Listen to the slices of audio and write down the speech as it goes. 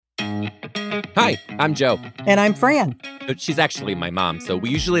Hi, I'm Joe. And I'm Fran, She's actually my mom, so we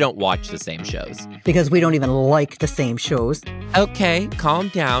usually don't watch the same shows. because we don't even like the same shows. Okay, calm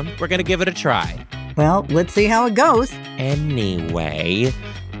down. We're gonna give it a try. Well, let's see how it goes. Anyway,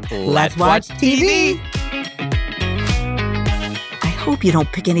 Let's watch TV. I hope you don't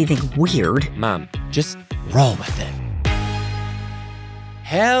pick anything weird. Mom, just roll with it.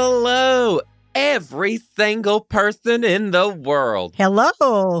 Hello, every single person in the world.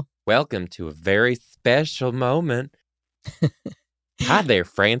 Hello. Welcome to a very special moment. Hi there,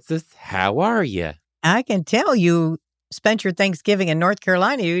 Francis. How are you? I can tell you spent your Thanksgiving in North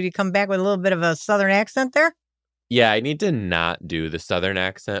Carolina. You come back with a little bit of a Southern accent there? Yeah, I need to not do the Southern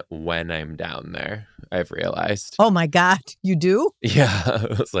accent when I'm down there, I've realized. Oh, my God. You do? Yeah,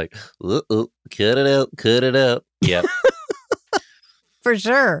 I was like, cut it out. Yep. For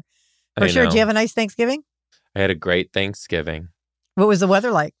sure. For sure. Did you have a nice Thanksgiving? I had a great Thanksgiving. What was the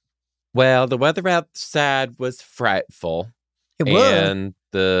weather like? Well, the weather outside was frightful. It was. And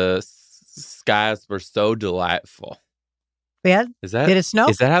the skies were so delightful. Did it snow?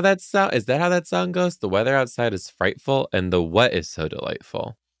 Is that how that song goes? The weather outside is frightful and the what is so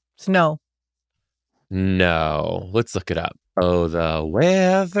delightful? Snow. No. Let's look it up. Oh, the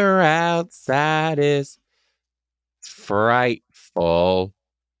weather outside is frightful.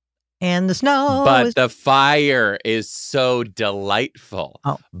 And the snow But the fire is so delightful.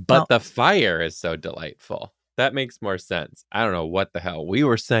 Oh, but the fire is so delightful. That makes more sense. I don't know what the hell we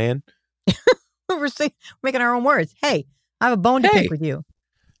were saying. We're making our own words. Hey, I have a bone to pick with you.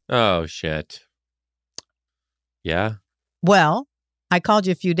 Oh, shit. Yeah? Well, I called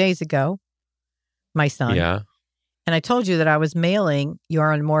you a few days ago, my son. Yeah. And I told you that I was mailing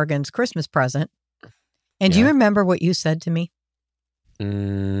your and Morgan's Christmas present. And do you remember what you said to me?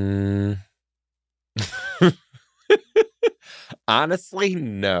 Honestly,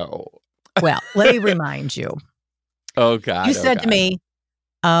 no. Well, let me remind you. Oh, God. You said to me,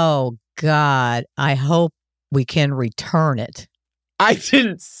 oh, God, I hope we can return it. I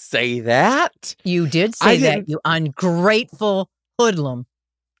didn't say that. You did say that, you ungrateful hoodlum.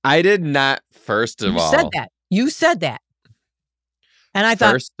 I did not, first of all. You said that. And I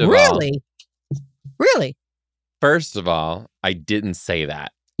thought, really? Really? First of all, I didn't say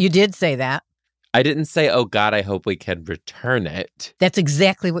that. You did say that. I didn't say, oh, God, I hope we can return it. That's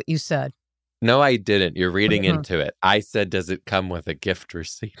exactly what you said. No, I didn't. You're reading into it. I said, does it come with a gift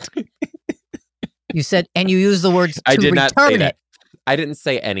receipt? You said, and you used the words to I did not say return that. it. I didn't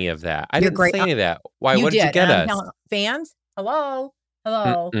say any of that. I You're didn't great. say any of that. Why? What did you get us? Fans? Hello?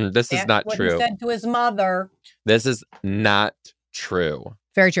 Hello? This is not true. What he said to his mother. This is not true.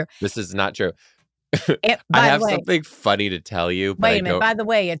 Very true. This is not true. I have something funny to tell you. But wait a minute. By the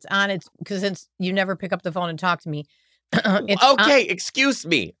way, it's on its, because since you never pick up the phone and talk to me. Excuse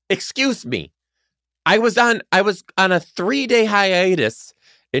me. I was on a 3-day hiatus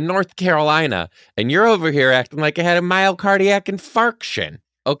in North Carolina, and you're over here acting like I had a mild cardiac infarction.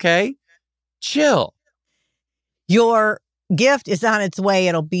 Okay? Chill. Your gift is on its way.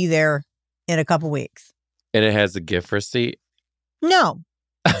 It'll be there in a couple weeks. And it has a gift receipt? No.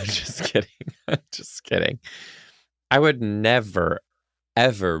 I'm just kidding. I would never,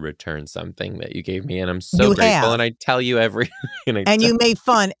 ever return something that you gave me, and I'm so grateful, and I tell you every... and you made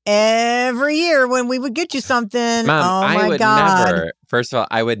fun every year when we would get you something. Mom, oh, my God. Never... First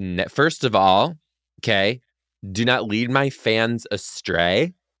of all, okay, do not lead my fans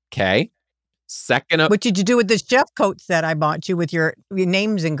astray, okay? Second... What did you do with the chef coats that I bought you with your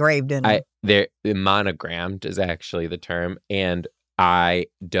names engraved in them? They're monogrammed is actually the term, and I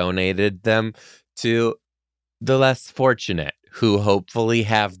donated them to the less fortunate who hopefully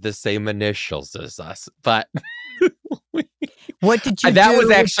have the same initials as us. But what did you that do was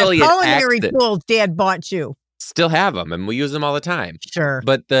actually with the culinary tools Dad bought you? Still have them, and we use them all the time. Sure.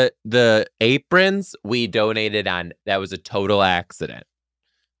 But the aprons we donated on, that was a total accident.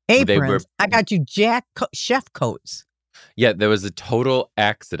 Aprons? I got you chef coats. Yeah, there was a total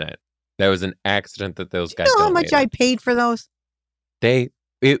accident. There was an accident that those guys donated. You know donated. how much I paid for those?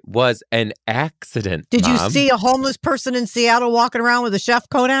 It was an accident. Did Mom. you see a homeless person in Seattle walking around with a chef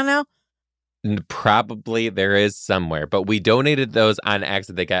coat on now? Probably there is somewhere, but we donated those on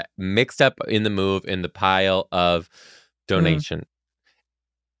accident. They got mixed up in the pile of donation.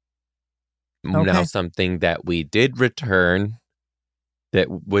 Okay. Now, something that we did return that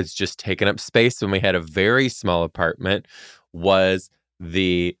was just taking up space when we had a very small apartment was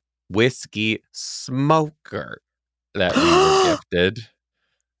the whiskey smoker that we were gifted.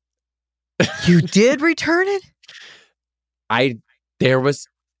 You did return it? There was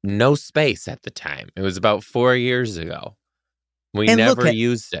no space at the time. It was about 4 years ago. We And never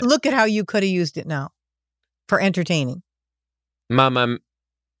used it. Look at how you could have used it now for entertaining. Mom,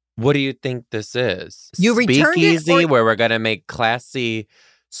 what do you think this is? You returned it, Speakeasy where we're going to make classy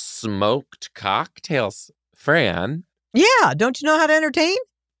smoked cocktails. Fran. Yeah. Don't you know how to entertain?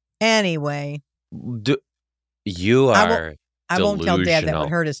 Anyway. You are I won't tell Dad. That would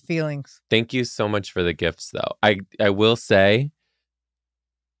hurt his feelings. Thank you so much for the gifts, though. I will say,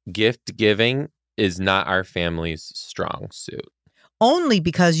 gift giving is not our family's strong suit. Only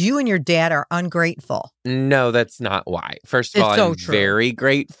because you and your dad are ungrateful. No, that's not why. First of all, I'm very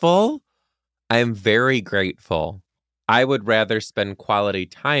grateful. I'm very grateful. I would rather spend quality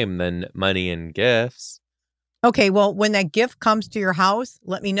time than money and gifts. Okay, well, when that gift comes to your house,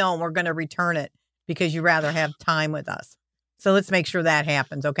 let me know and we're going to return it because you'd rather have time with us. So let's make sure that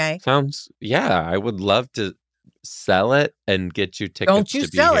happens, okay? Yeah, I would love to sell it and get you tickets Don't you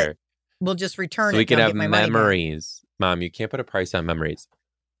to be sell here. It. We'll just return it. So we can have memories. Mom, you can't put a price on memories.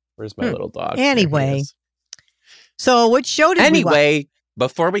 Where's my little dog? Anyway. So what show did we watch?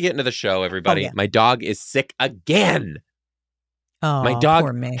 Before we get into the show, everybody, my dog is sick again. Oh, my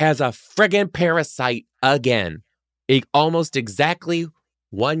dog has a friggin' parasite again. Almost exactly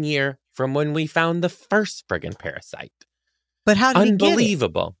 1 year from when we found the first friggin' parasite. But how did he get it?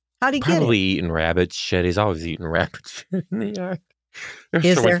 Unbelievable. How did he get it? Probably eating rabbit shit. He's always eating rabbit shit in the yard.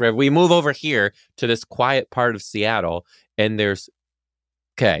 Is so there? We move over here to this quiet part of Seattle, and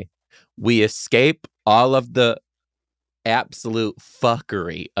we escape all of the absolute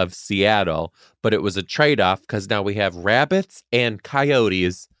fuckery of Seattle, but it was a trade-off because now we have rabbits and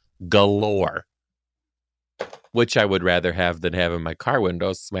coyotes galore, which I would rather have than having my car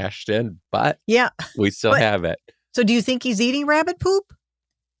windows smashed in, but we still have it. So do you think he's eating rabbit poop?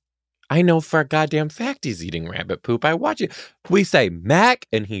 I know for a goddamn fact he's eating rabbit poop. I watch it. We say, Mac,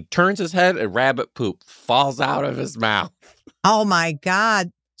 and he turns his head and rabbit poop falls out of his mouth. Oh, my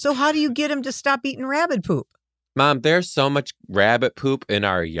God. So how do you get him to stop eating rabbit poop? Mom, there's so much rabbit poop in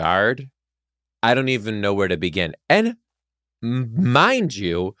our yard. I don't even know where to begin. And mind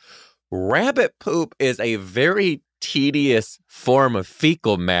you, rabbit poop is a very tedious form of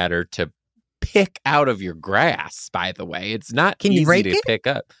fecal matter to pick out of your grass, by the way. It's not easy to pick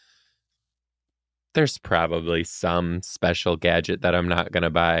up. There's probably some special gadget that I'm not going to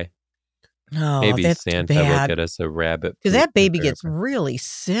buy. No, maybe that's Santa will get us a rabbit. Because that baby gets really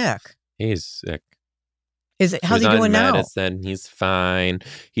sick. He's sick. How's he doing now? Medicine. He's fine.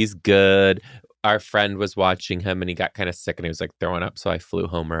 He's good. Our friend was watching him and he got kind of sick and he was like throwing up. So I flew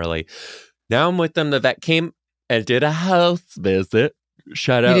home early. Now I'm with him. The vet came and did a house visit.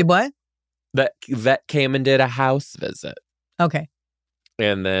 Shut up. You did what? The vet came and did a house visit. Okay.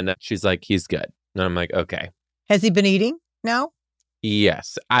 And then she's like, he's good. And I'm like, okay. Has he been eating now?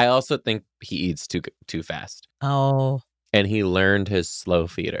 Yes. I also think he eats too fast. Oh. And he learned his slow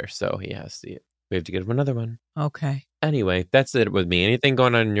feeder. So he has to eat. We have to get him another one. Okay. Anyway, that's it with me. Anything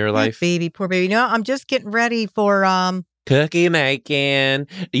going on in your life? Poor baby. No, I'm just getting ready for cookie making.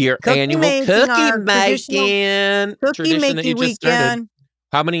 Your annual cookie making. Cookie making weekend. Started.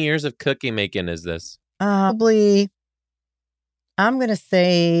 How many years of cookie making is this? Probably, I'm going to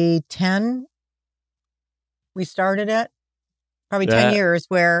say 10. We started it. Probably 10 years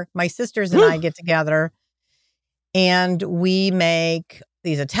where my sisters and I get together and we make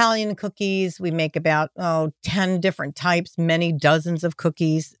these Italian cookies. We make about 10 different types, many dozens of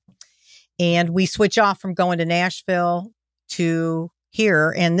cookies. And we switch off from going to Nashville to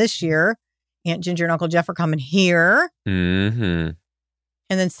here. And this year, Aunt Ginger and Uncle Jeff are coming here. Mm-hmm.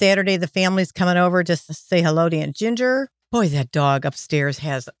 And then Saturday, the family's coming over just to say hello to Aunt Ginger. Boy, that dog upstairs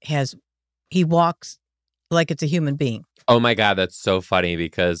he walks like it's a human being. Oh my God, that's so funny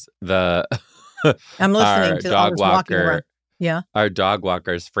because I'm listening to dog walker. Yeah. Our dog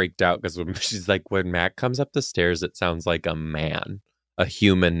walker is freaked out because she's like, when Mac comes up the stairs, it sounds like a man, a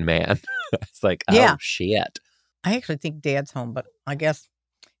human man. It's like, oh shit. I actually think Dad's home, but I guess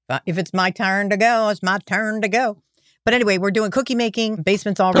if it's my turn to go, it's my turn to go. But anyway, we're doing cookie making.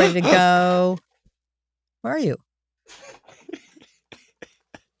 Basement's all ready to go. Where are you?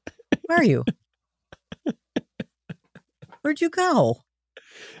 Where are you? Where'd you go?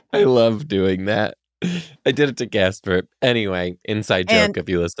 I love doing that. I did it to Casper. Anyway, inside joke if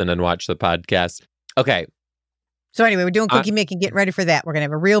you listen and watch the podcast. Okay. So anyway, we're doing cookie making, getting ready for that. We're going to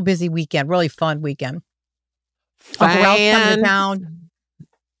have a real busy weekend, really fun weekend. Uncle Ralph's coming to town.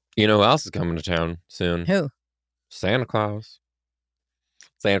 You know who else is coming to town soon? Who? Santa Claus.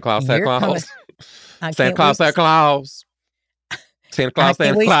 Santa Claus, Santa Claus. Santa Claus, Santa Claus. Santa Claus,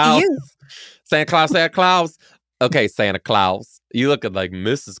 Santa Claus. Santa Claus, Santa Claus. Okay, Santa Claus. You looking like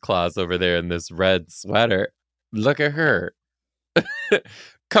Mrs. Claus over there in this red sweater. Look at her.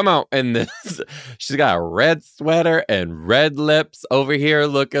 come out in this. She's got a red sweater and red lips over here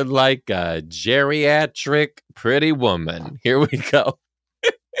looking like a geriatric pretty woman. Here we go.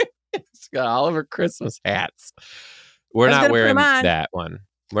 She's got all of her Christmas hats. We're not wearing that one.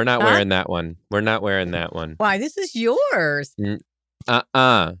 We're not wearing that one. We're not wearing that one. Why? This is yours.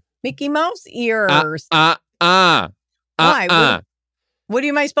 Mickey Mouse ears. Why? What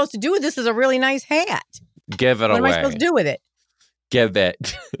am I supposed to do with this? Is a really nice hat. Give it away. What am I supposed to do with it? Give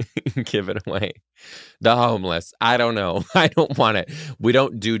it. Give it away. The homeless. I don't know. I don't want it. We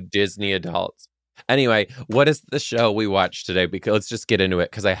don't do Disney adults. Anyway, what is the show we watched today? Because let's just get into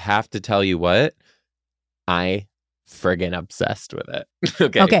it. Because I have to tell you what. I friggin' obsessed with it.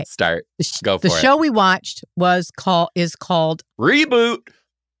 Okay. Start. Go for it. The show we watched is called Reboot.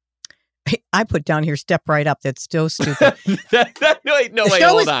 I put down here Step Right Up. That's so stupid. Wait,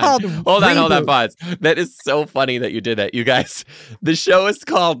 hold on, pause. That is so funny that you did that. You guys, the show is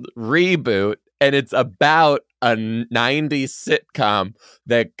called Reboot, and it's about a 90s sitcom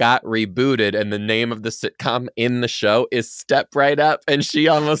that got rebooted, and the name of the sitcom in the show is Step Right Up, and she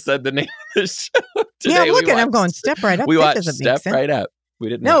almost said the name of the show. Today I'm going Step Right Up. We watched Step Right Up. We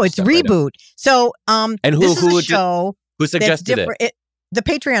didn't. No, it's Reboot. So, and this is a show who suggested it? The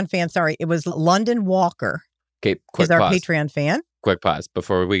Patreon fan, sorry, it was London Walker. Okay, quick is our pause. Patreon fan. Quick pause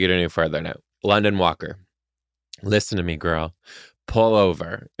before we get any further now. London Walker, listen to me, girl. Pull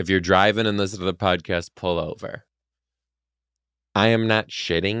over. If you're driving and listen to the podcast, pull over. I am not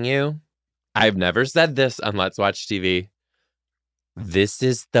shitting you. I've never said this on Let's Watch TV. This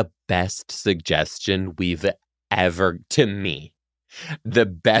is the best suggestion we've ever, to me, the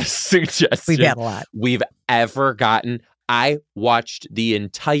best suggestion we've had a lot. We've ever gotten. I watched the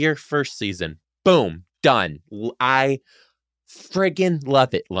entire first season. Boom. Done. I friggin'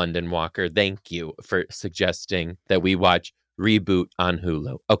 love it, London Walker. Thank you for suggesting that we watch Reboot on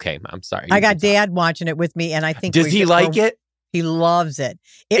Hulu. Okay, I'm sorry. I got Dad watching it with me, and I think... Does he like it? He loves it.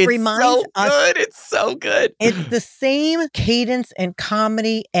 It reminds us... It's so good. It's the same cadence and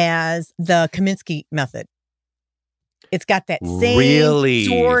comedy as the Kaminsky Method. It's got that same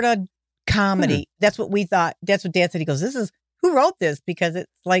sort of comedy. That's what we thought. That's what Dad said. He goes, who wrote this? Because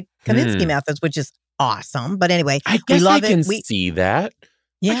it's like Kaminsky Methods, which is awesome. But anyway, I guess I can see that.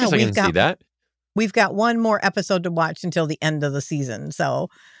 Yeah, I guess I can see that. We've got one more episode to watch until the end of the season. So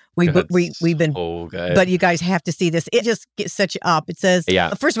we've been so good. But you guys have to see this. It just gets such up. It says,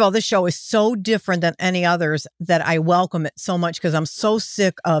 first of all, this show is so different than any others that I welcome it so much because I'm so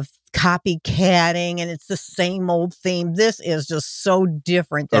sick of copycatting and it's the same old theme. This is just so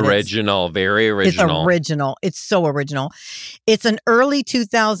different. Original, very original. It's original. It's so original. It's an early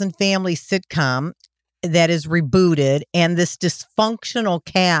 2000 family sitcom that is rebooted, and this dysfunctional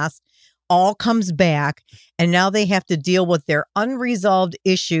cast all comes back, and now they have to deal with their unresolved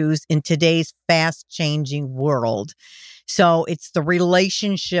issues in today's fast-changing world. So it's the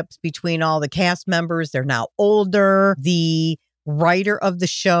relationships between all the cast members. They're now older. The writer of the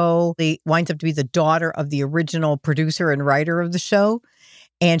show, they winds up to be the daughter of the original producer and writer of the show.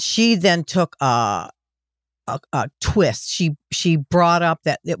 And she then took a twist. She brought up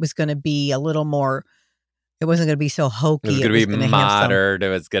that it was going to be a little more, it wasn't going to be so hokey. It was going to be modern. It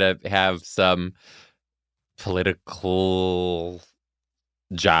was going to have some political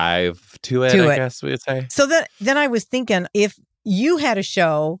jive to it, I guess we would say. So then I was thinking, if you had a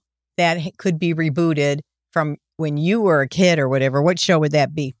show that could be rebooted from when you were a kid or whatever, what show would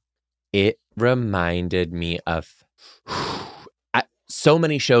that be? It reminded me of so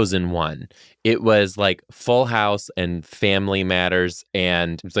many shows in one. It was like Full House and Family Matters,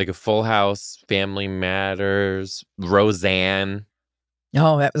 and it was like a Full House, Family Matters, Roseanne.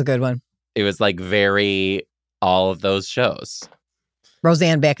 Oh, that was a good one. It was like very all of those shows.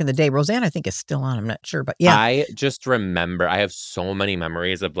 Roseanne back in the day. Roseanne, I think, is still on. I'm not sure, but yeah. I just remember, I have so many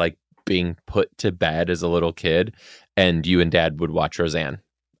memories of like being put to bed as a little kid, and you and Dad would watch Roseanne.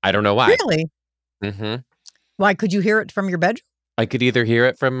 I don't know why. Really? Mm-hmm. Why? Could you hear it from your bedroom? I could either hear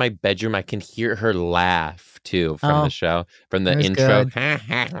it from my bedroom. I can hear her laugh too from the show, from the intro.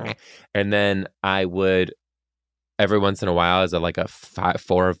 And then I would, every once in a while, as a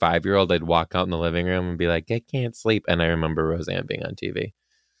 4 or 5 year old, I'd walk out in the living room and be like, I can't sleep. And I remember Roseanne being on TV.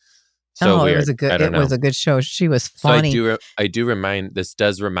 So weird. It was a good show. She was funny. So this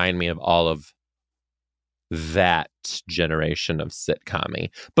does remind me of all of that generation of sitcom-y,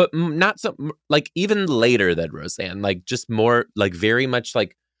 but not so like even later than Roseanne, like just more like very much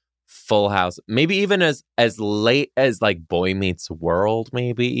like Full House, maybe even as late as like Boy Meets World,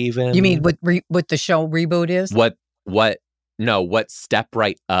 maybe even. You mean what the show Reboot is? What Step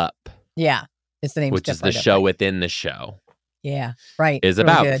Right Up? Yeah, it's the name. Which is the show within the show. Yeah, right. is It's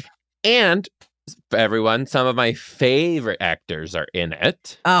really about. good. And for everyone, some of my favorite actors are in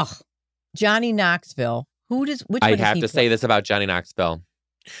it. Oh, Johnny Knoxville. Which I one does have he to play? say this about Johnny Knoxville.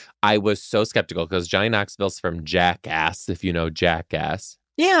 I was so skeptical because Johnny Knoxville's from Jackass, if you know Jackass.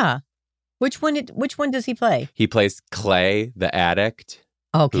 Yeah. Which one does he play? He plays Clay, the addict.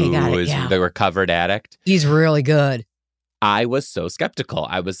 Okay, got Who it. is Yeah. the recovered addict. He's really good. I was so skeptical.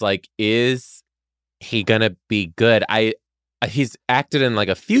 I was like, is he gonna be good? He's acted in like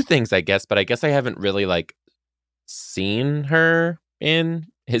a few things, I guess, but I guess I haven't really like seen him in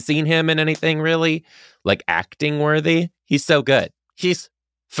anything really like acting worthy. He's so good. He's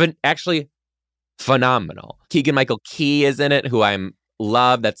actually phenomenal. Keegan-Michael Key is in it, who I'm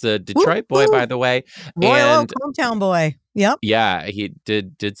love. That's a Detroit boy, by the way. Royal Oak, hometown boy. Yep. Yeah, he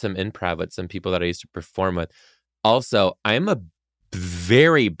did some improv with some people that I used to perform with. Also, I'm a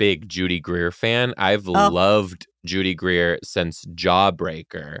very big Judy Greer fan. I've loved Judy Greer since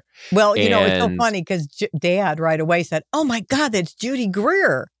Jawbreaker. Well, you know, it's so funny because Dad right away said, "Oh my God, that's Judy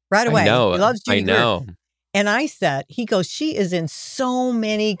Greer!" Right away. I know. He loves Judy Greer. I know. And I said, he goes, she is in so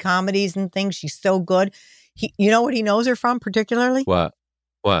many comedies and things. She's so good. You know what he knows her from particularly? What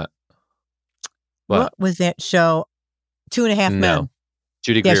was that show? 2.5 Men.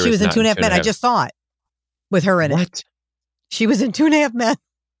 Judy Greer. Yeah, she was in 2.5 Men. I just saw it with her in it. She was in 2.5 Men.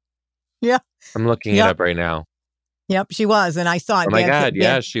 Yeah. I'm looking it up right now. Yep, she was. And I saw it. Oh my God.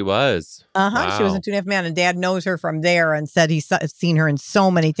 Yeah, she was. Wow. She was in 2.5 Men. And Dad knows her from there and said he's seen her in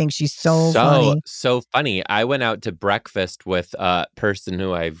so many things. She's so funny. So funny. I went out to breakfast with a person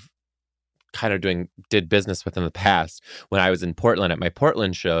who I've kind of did business with in the past when I was in Portland at my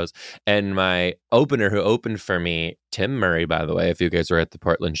Portland shows. And my opener who opened for me, Tim Murray, by the way, if you guys were at the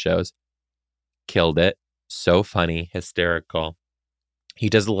Portland shows, killed it. So funny, hysterical. He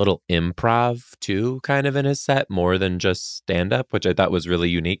does a little improv too, kind of in his set, more than just stand up, which I thought was really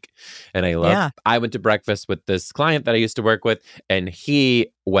unique. And I love. Yeah. I went to breakfast with this client that I used to work with, and he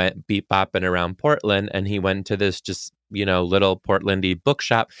went beat bopping around Portland, and he went to this just, little Portlandy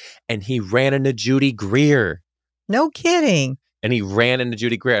bookshop, and he ran into Judy Greer. No kidding. And he ran into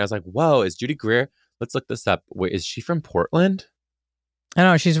Judy Greer. And I was like, whoa, is Judy Greer? Let's look this up. Wait, is she from Portland? I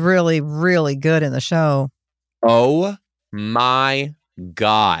know. She's really, really good in the show. Oh my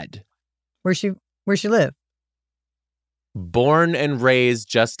God. Where she live? Born and raised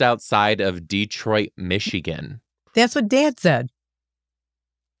just outside of Detroit, Michigan. That's what Dad said.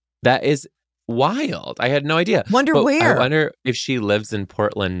 That is wild. I had no idea. Where? I wonder if she lives in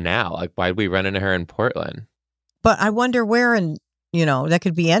Portland now. Like, why'd we run into her in Portland? But I wonder where, and that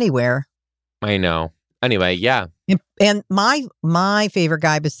could be anywhere. I know. Anyway, yeah. And my favorite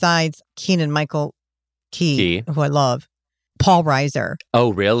guy besides Keegan-Michael Key, who I love, Paul Reiser.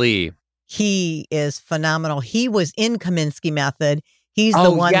 Oh, really? He is phenomenal. He was in Kaminsky Method. He's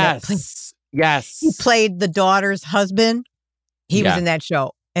the one that he played the daughter's husband. He was in that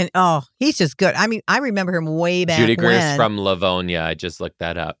show. And he's just good. I mean, I remember him way back Judy Greer's from Livonia. I just looked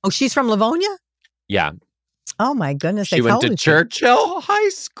that up. Oh, she's from Livonia? Yeah. Oh my goodness. She went to Churchill High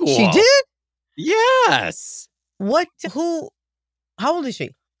School. She did? Yes. How old is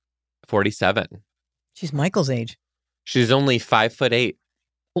she? 47. She's Michael's age. She's only 5'8".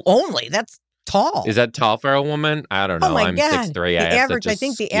 Only? That's tall. Is that tall for a woman? I don't know. Oh my I'm God. 6'3". I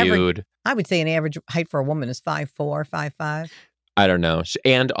think the average, I would say an average height for a woman is 5'4", 5'5". I don't know.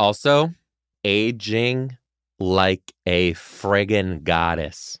 And also aging like a friggin'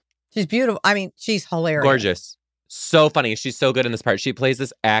 goddess. She's beautiful. I mean, she's hilarious. Gorgeous. So funny. She's so good in this part. She plays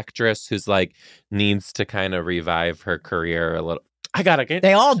this actress who's like needs to kind of revive her career a little.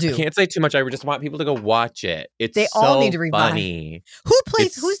 They all do. I can't say too much. I just want people to go watch it. They all need to revive. Funny.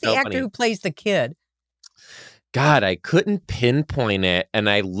 Who's the actor who plays the kid? God, I couldn't pinpoint it. And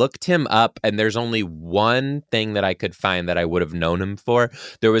I looked him up, and there's only one thing that I could find that I would have known him for.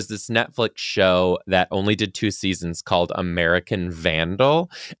 There was this Netflix show that only did 2 seasons called American Vandal,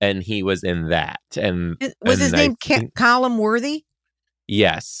 and he was in that. And was his name Callum Worthy?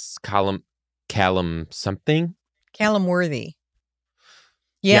 Yes. Callum something? Callum Worthy.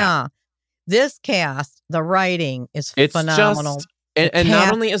 Yeah. This cast, the writing is phenomenal. And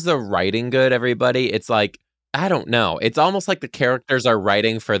not only is the writing good, everybody, it's like, I don't know. It's almost like the characters are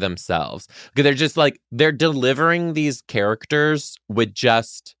writing for themselves. Because they're just like, they're delivering these characters with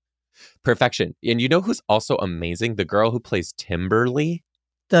just perfection. And you know who's also amazing? The girl who plays Timberly.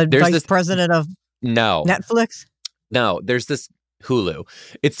 The vice president of Netflix? No, there's this Hulu.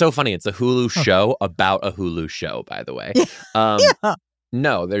 It's so funny. It's a Hulu show about a Hulu show, by the way. Yeah.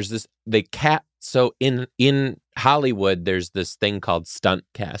 No, there's this, so in Hollywood, there's this thing called stunt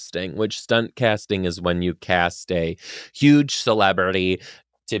casting, which stunt casting is when you cast a huge celebrity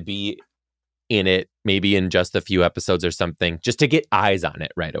to be in it, maybe in just a few episodes or something, just to get eyes on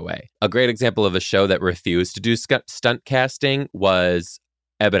it right away. A great example of a show that refused to do stunt casting was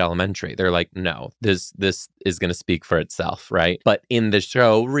Abbott Elementary. They're like, no, this is going to speak for itself, right? But in the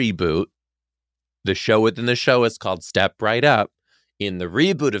show Reboot, the show within the show is called Step Right Up. In the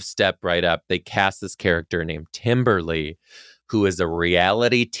reboot of Step Right Up, they cast this character named Timberly, who is a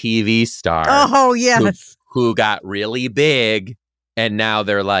reality TV star. Oh, yes. Who got really big. And now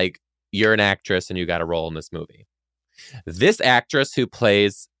they're like, you're an actress and you got a role in this movie. This actress who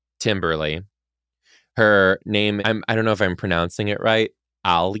plays Timberly, her name, I don't know if I'm pronouncing it right,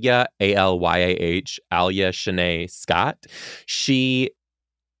 Alia, Alyah, Alia Shanae Scott. She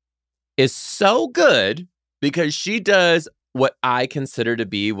is so good because she does what I consider to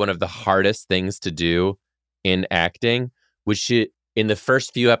be one of the hardest things to do in acting, which in the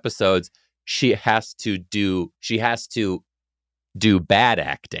first few episodes, she has to do bad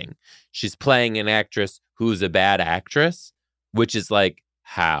acting. She's playing an actress who's a bad actress, which is like,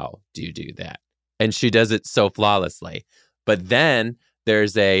 how do you do that? And she does it so flawlessly. But then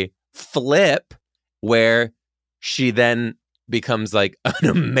there's a flip where she then becomes like an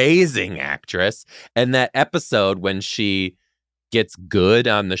amazing actress. And that episode when she gets good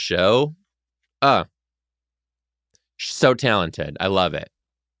on the show, she's so talented. I love it.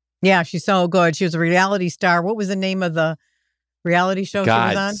 Yeah, she's so good. She was a reality star. What was the name of the reality show she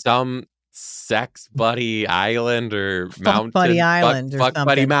was on? Some Sex Buddy Island or Fuck Mountain. Buddy Island or Fuck something.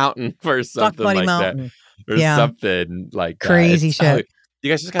 Buddy Mountain or something Fuck Buddy like Mountain. that. Or something like crazy that. shit.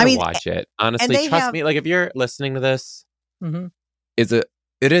 You guys just gotta watch it. Honestly, trust me. Like, if you're listening to this, it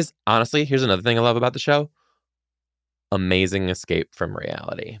is honestly, here's another thing I love about the show. Amazing escape from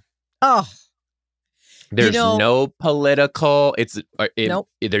reality. Oh. There's no political, nope.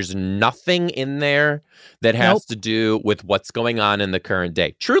 There's nothing in there that has to do with what's going on in the current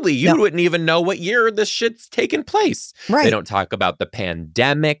day. Truly, you wouldn't even know what year this shit's taking place. Right. They don't talk about the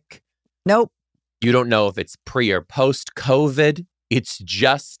pandemic. Nope. You don't know if it's pre or post COVID. It's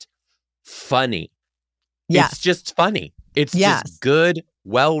just funny. Yes. It's just funny. It's just good,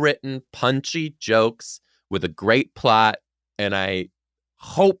 well-written, punchy jokes with a great plot. And I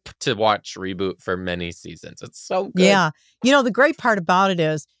hope to watch Reboot for many seasons. It's so good. Yeah. You know, the great part about it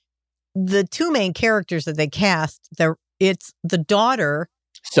is the two main characters that they cast, it's the daughter.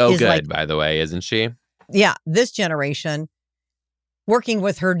 So good, by the way, isn't she? Yeah. This generation working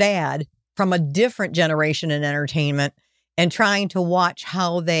with her dad from a different generation in entertainment and trying to watch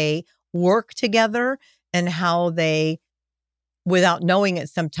how they work together and how they, without knowing it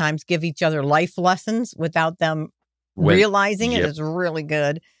sometimes, give each other life lessons without them realizing it. Is really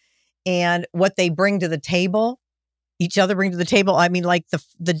good. And what they bring to the table, each other bring to the table. I mean, like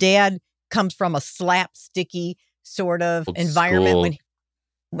the dad comes from a slapsticky sort of environment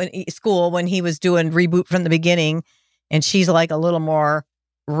when he was doing Reboot from the beginning, and she's like a little more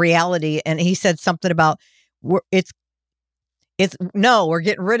reality. And he said something about we're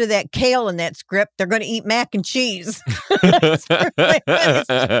getting rid of that kale in that script. They're going to eat mac and cheese.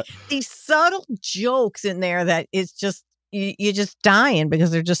 These subtle jokes in there that it's just, you're just dying because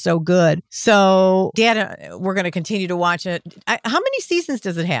they're just so good. So, Dad, we're going to continue to watch it. How many seasons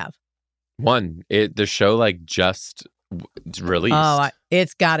does it have? One. The show just released. Oh,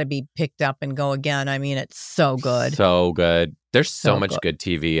 it's got to be picked up and go again. I mean, it's so good. So good. There's so much good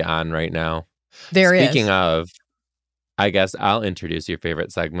TV on right now. Speaking of, I guess I'll introduce your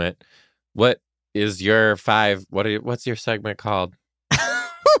favorite segment. What is your what's your segment called?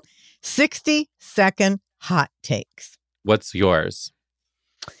 60-second hot takes. What's yours?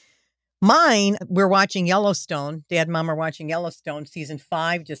 Mine, we're watching Yellowstone. Dad and Mom are watching Yellowstone. Season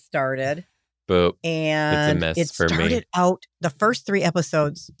 5 just started. Boop. And it's a miss for me. It started out, the first 3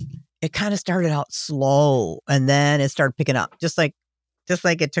 episodes, it kind of started out slow. And then it started picking up. Just like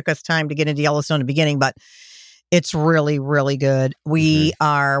it took us time to get into Yellowstone in the beginning. But it's really, really good. We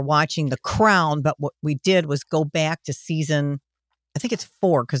are watching The Crown, but what we did was go back to season, I think it's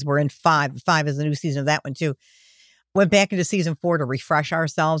 4, because we're in 5. 5 is the new season of that one, too. Went back into season 4 to refresh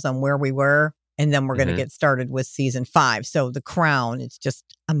ourselves on where we were, and then we're going to get started with season 5. So The Crown, it's just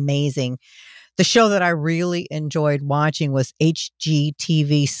amazing. The show that I really enjoyed watching was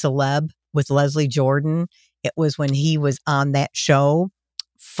HGTV Celeb with Leslie Jordan. It was when he was on that show.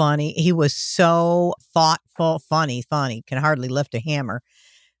 Funny. He was so thoughtful, funny, can hardly lift a hammer.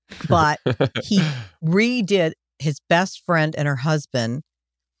 But he redid his best friend and her husband.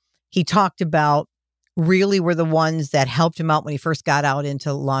 He talked about really were the ones that helped him out when he first got out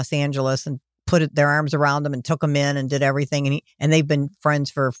into Los Angeles and put their arms around him and took him in and did everything. And they've been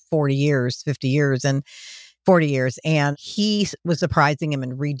friends for 40 years, 50 years, and 40 years. And he was surprising him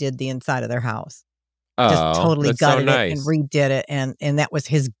and redid the inside of their house. Just totally gutted it and redid it. And that was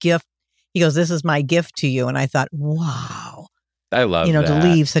his gift. He goes, "This is my gift to you." And I thought, wow. I love that. To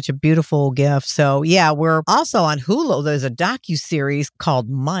leave such a beautiful gift. So yeah, we're also on Hulu. There's a docuseries called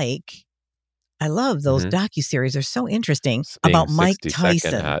Mike. I love those docuseries. They're so interesting about Mike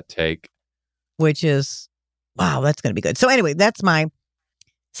Tyson. Hot take. Which is, wow, that's going to be good. So anyway, that's my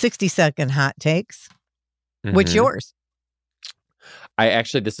 60-second hot takes. What's yours?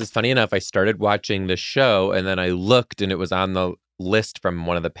 This is funny enough. I started watching the show and then I looked and it was on the list from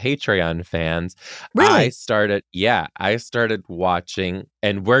one of the Patreon fans. Really? I started watching,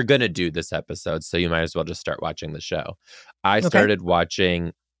 and we're going to do this episode, so you might as well just start watching the show. I started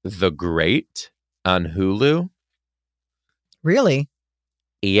watching The Great on Hulu. Really?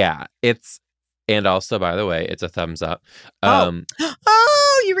 Yeah. And also, by the way, it's a thumbs up.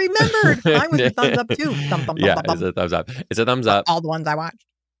 Oh, you remembered. Mine was a thumbs up too. It's a thumbs up. It's a thumbs up. All the ones I watched.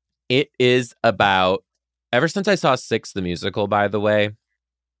 It is about, ever since I saw Six the Musical, by the way,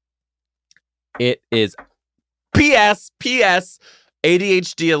 it is PS,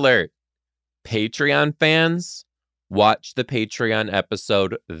 ADHD alert. Patreon fans, watch the Patreon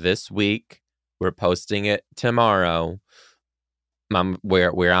episode this week. We're posting it tomorrow.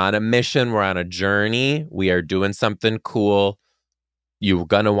 We're on a mission. We're on a journey. We are doing something cool. You're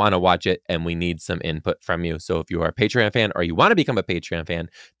going to want to watch it, and we need some input from you. So if you are a Patreon fan or you want to become a Patreon fan,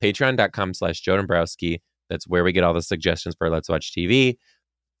 patreon.com/Joe Dombrowski. That's where we get all the suggestions for Let's Watch TV.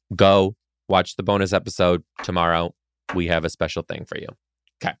 Go watch the bonus episode tomorrow. We have a special thing for you.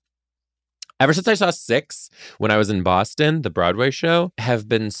 Okay. Ever since I saw Six when I was in Boston, the Broadway show, have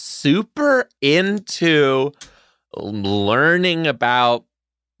been super into learning about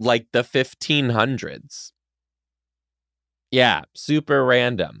like the 1500s. Yeah, super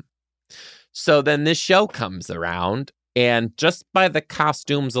random. So then this show comes around, and just by the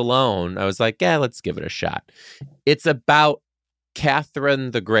costumes alone, I was like, yeah, let's give it a shot. It's about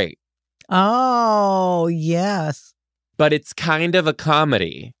Catherine the Great. Oh, yes. But it's kind of a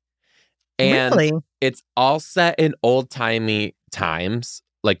comedy. And really? It's all set in old-timey times,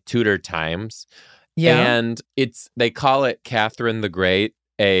 like Tudor times. Yeah. And they call it Catherine the Great,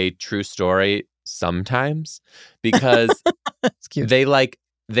 a true story sometimes, because they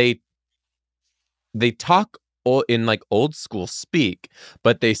talk in like old school speak,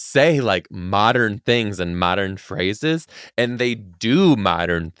 but they say like modern things and modern phrases, and they do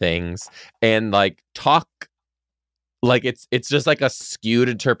modern things and like talk like it's just like a skewed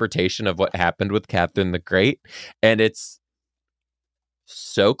interpretation of what happened with Catherine the Great. And it's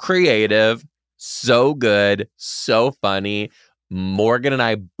so creative, so good, so funny. Morgan and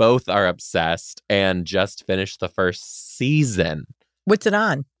I both are obsessed and just finished the first season. What's it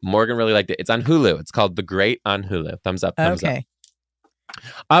on? Morgan really liked it. It's on Hulu. It's called The Great on Hulu. Thumbs up, thumbs up.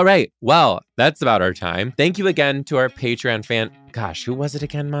 All right. Well, that's about our time. Thank you again to our Patreon fan. Gosh, who was it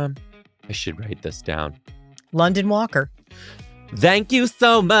again, Mom? I should write this down. London Walker. Thank you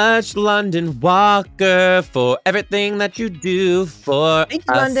so much, London Walker, for everything that you do for Thank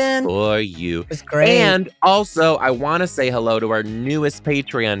you, London. For you. It was great. And also, I want to say hello to our newest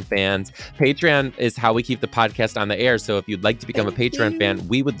Patreon fans. Patreon is how we keep the podcast on the air. So if you'd like to become a Patreon fan,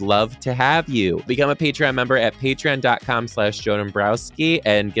 we would love to have you. Become a Patreon member at patreon.com/Joe Dombrowski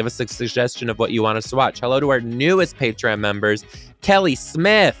and give us a suggestion of what you want us to watch. Hello to our newest Patreon members, Kelly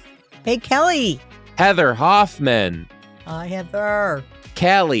Smith. Hey, Kelly. Heather Hoffman. Hi, Heather.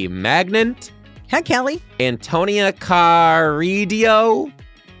 Kelly Magnant. Hi, Kelly. Antonia Caridio.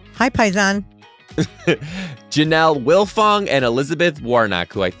 Hi, Paisan. Janelle Wilfong and Elizabeth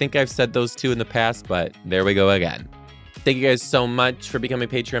Warnock, who I think I've said those two in the past, but there we go again. Thank you guys so much for becoming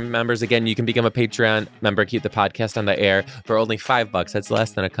Patreon members. Again, you can become a Patreon member, keep the podcast on the air for only $5. That's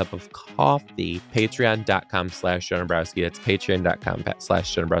less than a cup of coffee. Patreon.com/Joe Dombrowski. That's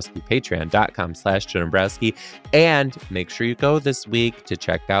patreon.com/Joe Dombrowski. Patreon.com/Joe Dombrowski. And make sure you go this week to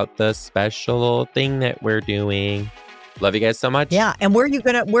check out the special thing that we're doing. Love you guys so much. Yeah, and where are you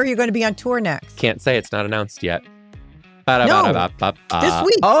gonna be on tour next? Can't say, it's not announced yet. No, this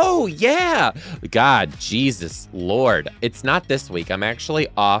week. Oh, yeah. God, Jesus, Lord. It's not this week. I'm actually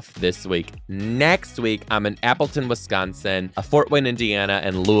off this week. Next week, I'm in Appleton, Wisconsin, Fort Wayne, Indiana,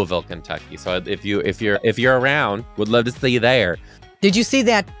 and Louisville, Kentucky. So if you're around, would love to see you there. Did you see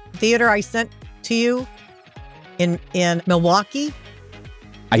that theater I sent to you in Milwaukee?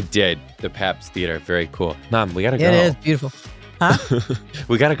 I did. The Pabst Theater. Very cool. Mom, we got to go. It is beautiful. Huh?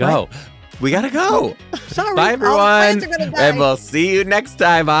 We got to go. What? We gotta go. Sorry. Bye, everyone. And we'll see you next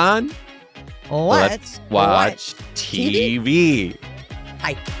time on Let's watch TV.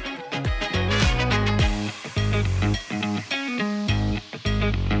 Bye.